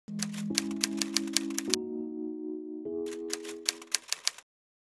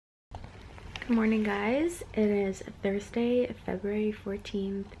Good morning, guys. It is Thursday, February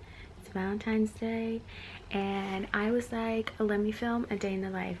 14th. It's Valentine's Day, and I was like, let me film a day in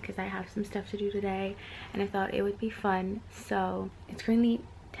the life because I have some stuff to do today and I thought it would be fun. So it's currently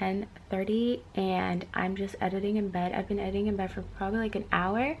 10:30 and I'm just editing in bed. I've been editing in bed for probably like an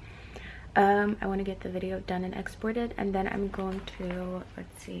hour. I want to get the video done and exported, and then I'm going to,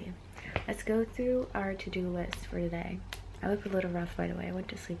 let's go through our to-do list for today. I look a little rough, by the way. I went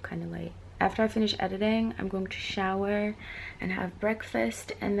to sleep kind of late. After I finish editing, I'm going to shower and have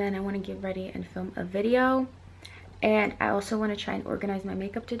breakfast, and then I want to get ready and film a video. And I also want to try and organize my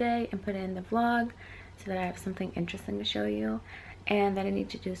makeup today and put it in the vlog so that I have something interesting to show you. And then I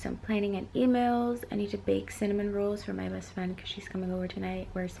need to do some planning and emails. I need to bake cinnamon rolls for my best friend because she's coming over tonight.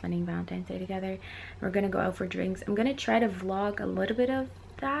 We're spending Valentine's Day together. We're gonna go out for drinks. I'm gonna try to vlog a little bit of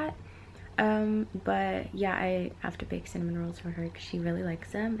that. But yeah, I have to bake cinnamon rolls for her because she really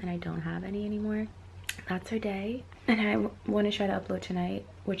likes them and I don't have any anymore. That's her day. And I want to try to upload tonight,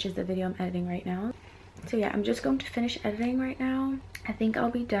 which is the video I'm editing right now. So yeah, I'm just going to finish editing right now. I think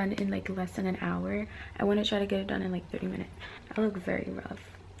I'll be done in like less than an hour. I want to try to get it done in like 30 minutes. I look very rough.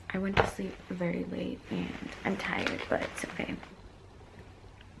 I went to sleep very late and I'm tired, but it's okay.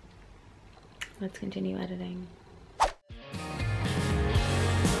 Let's continue editing.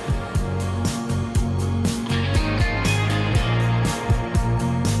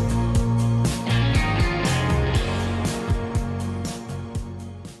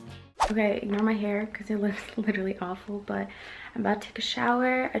 Okay, ignore my hair because it looks literally awful, but I'm about to take a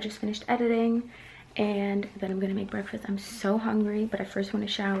shower. I just finished editing and then I'm gonna make breakfast. I'm so hungry, but I first want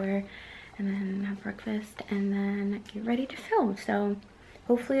to shower and then have breakfast and then get ready to film. So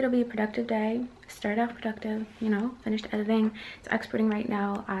hopefully it'll be a productive day. Start off productive, you know, finished editing. It's exporting right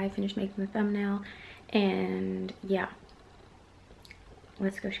now. I finished making the thumbnail and yeah.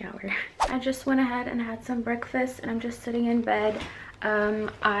 Let's go shower. I just went ahead and had some breakfast and I'm just sitting in bed.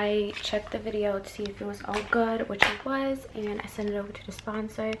 I checked the video to see if it was all good, which it was, and I sent it over to the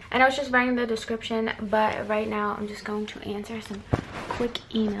sponsor. And I was just writing the description, but right now I'm just going to answer some quick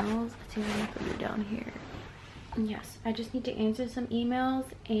emails. Let's see if I can put it down here. Yes, I just need to answer some emails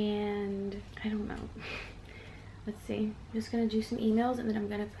and I don't know. Let's see. I'm just gonna do some emails and then I'm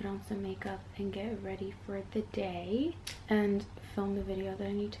gonna put on some makeup and get ready for the day and film the video that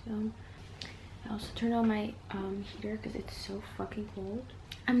I need to film. I also turned on my heater because it's so fucking cold.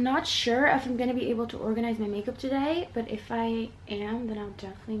 I'm not sure if I'm gonna be able to organize my makeup today, but if I am, then I'll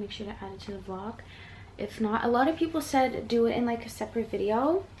definitely make sure to add it to the vlog. If not, a lot of people said do it in like a separate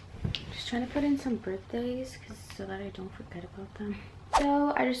video. Just trying to put in some birthdays so that I don't forget about them.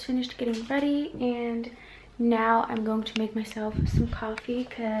 So I just finished getting ready and now I'm going to make myself some coffee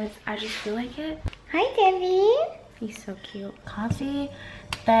because I just feel like it. Hi, Debbie. He's so cute. Coffee,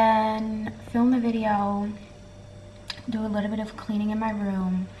 then film the video, do a little bit of cleaning in my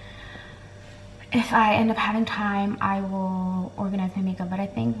room. If I end up having time, I will organize my makeup. But I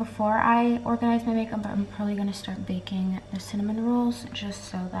think before I organize my makeup, I'm probably gonna start baking the cinnamon rolls just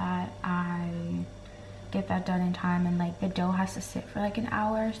so that I get that done in time. And like the dough has to sit for like an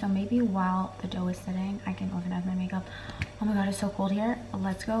hour, so maybe while the dough is sitting, I can organize my makeup. Oh my god, it's so cold here.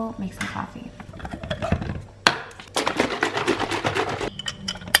 Let's go make some coffee.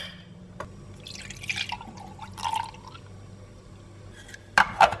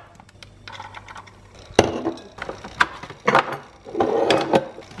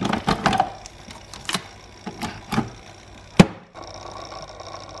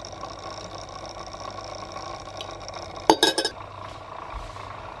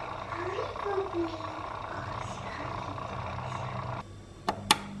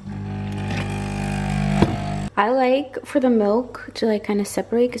 I like for the milk to like kind of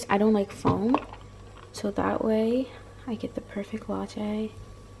separate because I don't like foam, so that way I get the perfect latte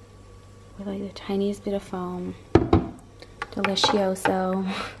with like the tiniest bit of foam. Delicioso.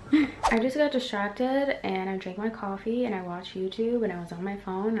 I just got distracted and I drank my coffee and I watched YouTube and I was on my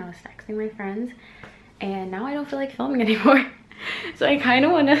phone and I was texting my friends, and now I don't feel like filming anymore. So I kind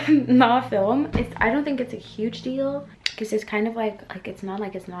of want to not film. I don't think it's a huge deal because it's kind of like it's not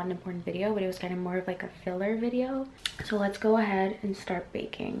an important video, but it was kind of more of like a filler video. So let's go ahead and start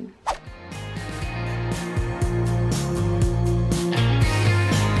baking.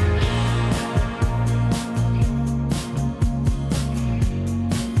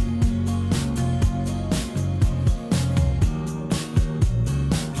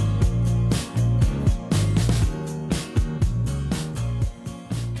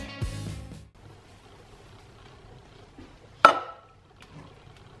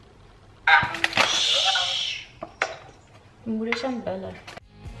 Mura siyang dala.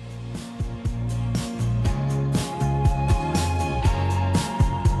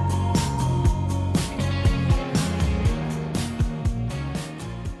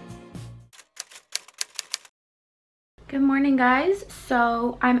 Good morning, guys.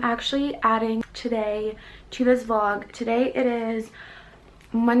 So I'm actually adding today to this vlog. Today it is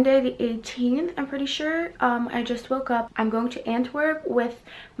Monday the 18th, I'm pretty sure. I just woke up. I'm going to Antwerp with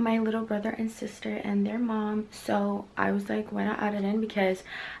my little brother and sister and their mom. So I was like, why not add it in? Because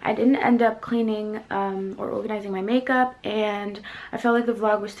I didn't end up cleaning or organizing my makeup, and I felt like the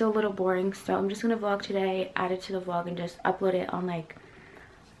vlog was still a little boring. So I'm just gonna vlog today, add it to the vlog, and just upload it on like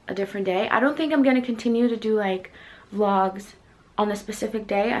a different day. I don't think I'm gonna continue to do like vlogs on a specific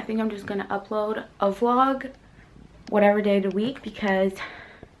day. I think I'm just gonna upload a vlog whatever day of the week, because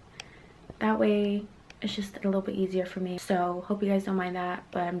that way it's just a little bit easier for me. So hope you guys don't mind that,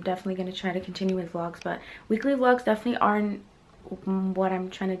 but I'm definitely gonna try to continue with vlogs. But weekly vlogs definitely aren't what I'm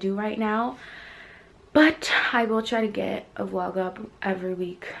trying to do right now, but I will try to get a vlog up every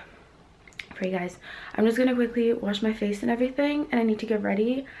week for you guys. I'm just gonna quickly wash my face and everything, and I need to get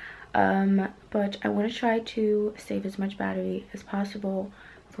ready. But I want to try to save as much battery as possible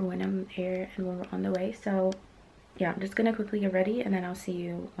for when I'm there and when we're on the way. So yeah, I'm just gonna quickly get ready, and then I'll see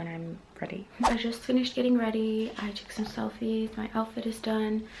you when I'm ready. I just finished getting ready. I took some selfies. My outfit is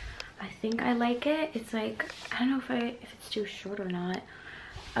done. I think I like it. It's like, I don't know if it's too short or not,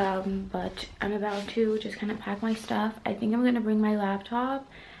 but I'm about to just kind of pack my stuff. I think I'm gonna bring my laptop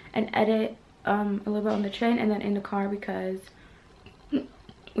and edit a little bit on the train and then in the car, because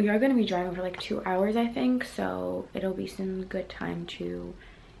we are going to be driving for like 2 hours, I think, so it'll be some good time to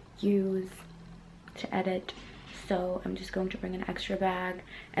use to edit. So I'm just going to bring an extra bag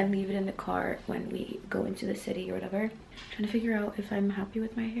and leave it in the car when we go into the city or whatever. I'm trying to figure out if I'm happy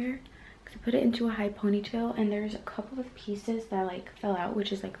with my hair, because I put it into a high ponytail and there's a couple of pieces that like fell out,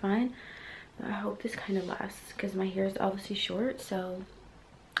 which is like fine, but I hope this kind of lasts because my hair is obviously short, so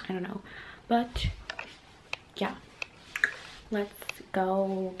I don't know. But yeah, let's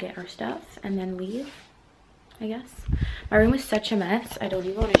go get our stuff and then leave, I guess. My room is such a mess, I don't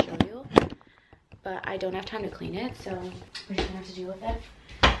even want to show you, but I don't have time to clean it, so we're just gonna have to deal with it.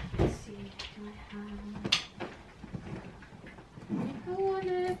 Let's see, do I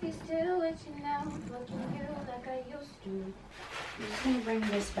wonder if you still reaching out, looking you like I used to. I'm just gonna bring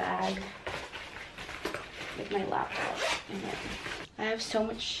this bag with my laptop in it. I have so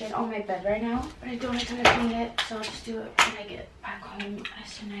much shit on my bed right now, but I don't have time to clean it, so I'll just do it when I get back home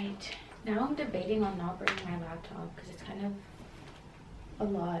as tonight. Now I'm debating on not bringing my laptop because it's kind of a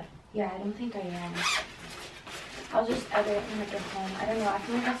lot. Yeah, I don't think I am. I'll just edit it when I get home. I don't know, I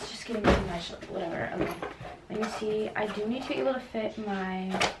feel like that's just getting too much. Whatever. Okay, let me see. I do need to be able to fit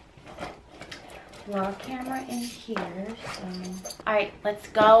my vlog camera in here, so alright, let's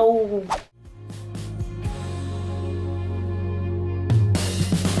go.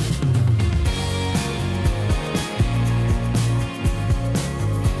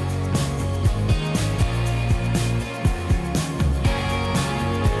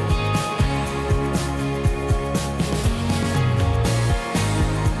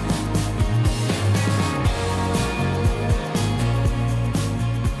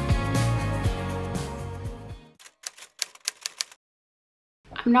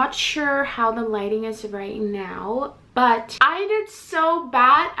 I'm not sure how the lighting is right now, but I did so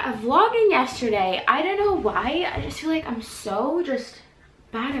bad at vlogging yesterday. I don't know why. I just feel like I'm so just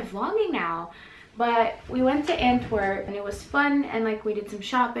bad at vlogging now. But we went to Antwerp and it was fun, and like we did some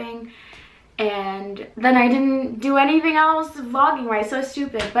shopping, and then I didn't do anything else vlogging wise. So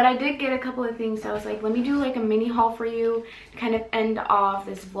stupid. But I did get a couple of things, so I was like, let me do like a mini haul for you to kind of end off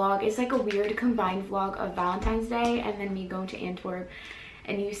this vlog. It's like a weird combined vlog of Valentine's Day and then me going to Antwerp,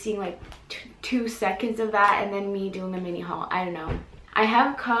 and you seeing like 2 seconds of that, and then me doing a mini haul. I don't know. I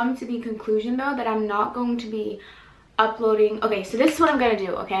have come to the conclusion though that I'm not going to be uploading. Okay, so this is what I'm gonna do,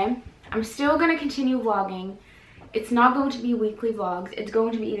 okay? I'm still gonna continue vlogging. It's not going to be weekly vlogs. It's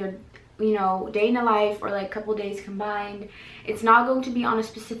going to be either, you know, day in the life or like a couple days combined. It's not going to be on a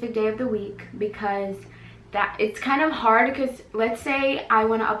specific day of the week, because that it's kind of hard, because let's say I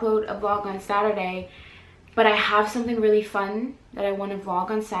want to upload a vlog on Saturday, but I have something really fun that I want to vlog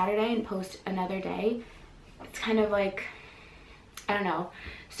on Saturday and post another day. It's kind of like, I don't know.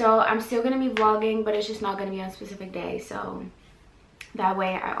 So I'm still going to be vlogging, but it's just not going to be on a specific day. So that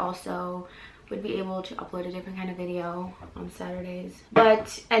way I also would be able to upload a different kind of video on Saturdays.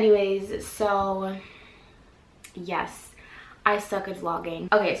 But anyways, so yes, I suck at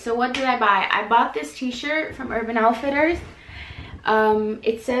vlogging. Okay, so what did I buy? I bought this t-shirt from Urban Outfitters.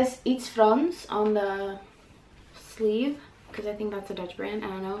 It says Iets Frans on the sleeve, because I think that's a Dutch brand. I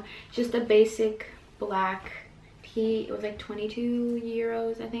don't know. Just a basic black tee. It was like 22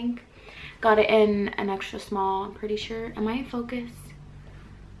 euros, I think. Got it in an extra small, I'm pretty sure. Am I in focus?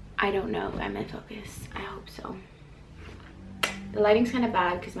 I don't know if I'm in focus. I hope so. The lighting's kind of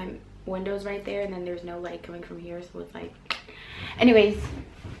bad because my window's right there and then there's no light coming from here, so it's like, anyways.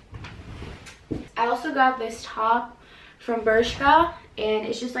 I also got this top from Bershka, and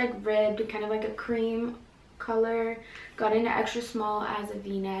it's just like ribbed, kind of like a cream color. Got in an extra small as a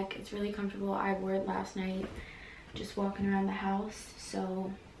v-neck. It's really comfortable. I wore it last night just walking around the house,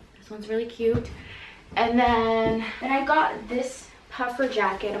 so this one's really cute. And then I got this puffer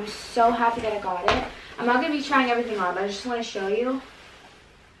jacket. I'm so happy that I got it. I'm not gonna be trying everything on, but I just want to show you.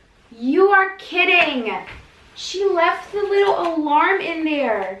 You are kidding! She left the little alarm in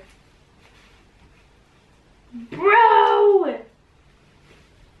there. Bro!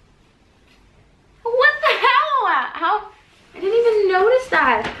 What the hell? How? I didn't even notice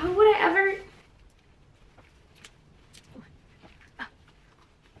that. How would I ever?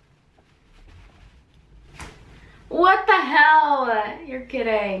 What the hell? You're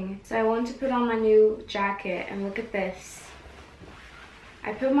kidding. So I wanted to put on my new jacket, and look at this.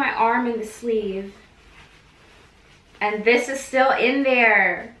 I put my arm in the sleeve, and this is still in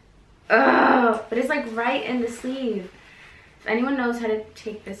there. Ugh, but it's like right in the sleeve. If anyone knows how to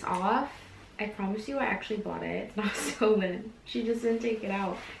take this off, I promise you I actually bought it. It's not stolen. She just didn't take it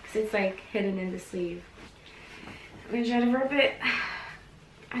out because it's like hidden in the sleeve. I'm gonna try to rip it.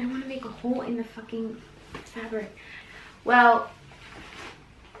 I don't want to make a hole in the fucking fabric. Well,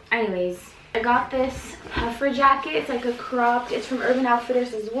 anyways, I got this puffer jacket. It's like a cropped, it's from Urban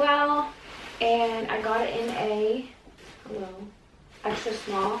Outfitters as well, and I got it in a extra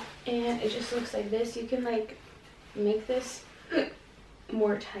small, and it just looks like this. You can like make this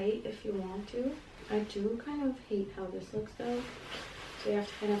more tight if you want to. I do kind of hate how this looks though, so you have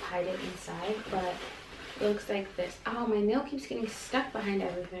to kind of hide it inside, but it looks like this. Oh, my nail keeps getting stuck behind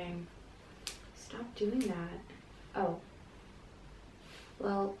everything. Stop doing that. Oh,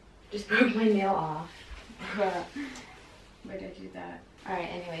 well, just broke my nail off. Where did I do that? All right,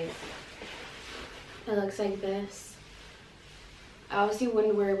 anyways, it looks like this. I obviously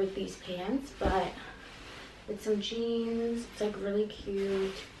wouldn't wear it with these pants, but with some jeans, it's like really cute.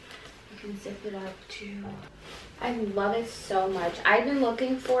 You can zip it up too. I love it so much. I've been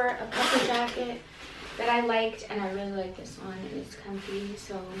looking for a puffer jacket that I liked, and I really like this one, and it's comfy.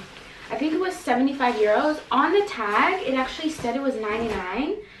 So I think it was 75 euros. On the tag, it actually said it was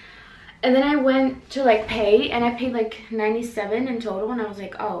 99. And then I went to like pay, and I paid like 97 in total, and I was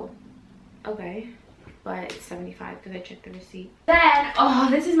like, oh, okay. But it's 75 because I checked the receipt. Then, oh,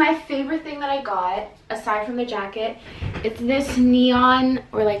 this is my favorite thing that I got, aside from the jacket. It's this neon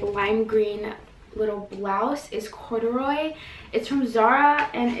or like lime green little blouse. It's corduroy. It's from Zara,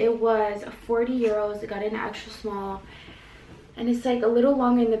 and it was 40 euros. I got it in extra small. And it's like a little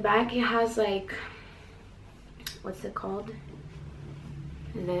long in the back. It has like, what's it called?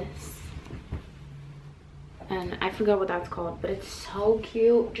 This. And I forgot what that's called, but it's so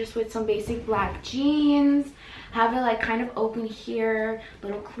cute. Just with some basic black jeans. Have it like kind of open here,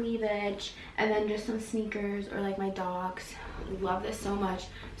 little cleavage, and then just some sneakers or like my dogs. Love this so much.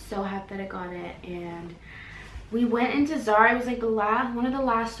 So happy that I got it. And we went into Zara. It was like one of the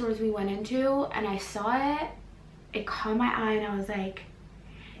last stores we went into, and I saw it. It caught my eye, and I was like,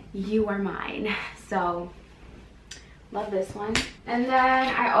 you are mine. So love this one. And then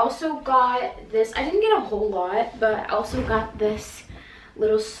I also got this. I didn't get a whole lot, but I also got this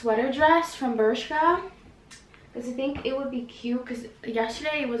little sweater dress from Bershka, because I think it would be cute, because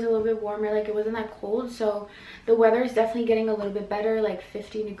yesterday it was a little bit warmer, like it wasn't that cold, so the weather is definitely getting a little bit better, like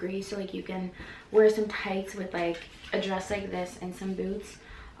 15 degrees, so like you can wear some tights with like a dress like this and some boots.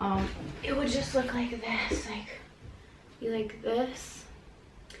 It would just look like this, like be like this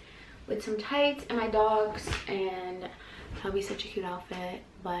with some tights and my dogs, and that'll be such a cute outfit.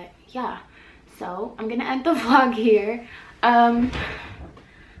 But yeah, so I'm gonna end the vlog here.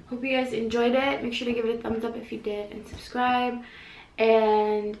 Hope you guys enjoyed it. Make sure to give it a thumbs up if you did, and subscribe.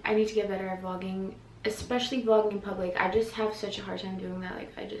 And I need to get better at vlogging, especially vlogging in public. I just have such a hard time doing that.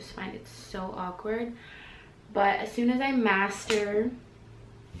 Like, I just find it so awkward. But as soon as I master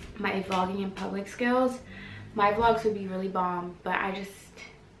my vlogging in public skills, my vlogs would be really bomb. But I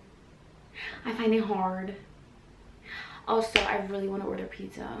find it hard. Also, I really want to order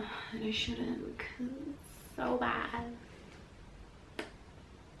pizza, and I shouldn't because it's so bad.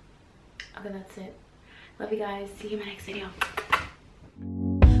 Okay, that's it. Love you guys. See you in my next video.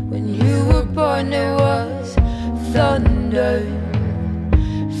 When you were born, there was thunder,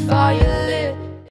 fire.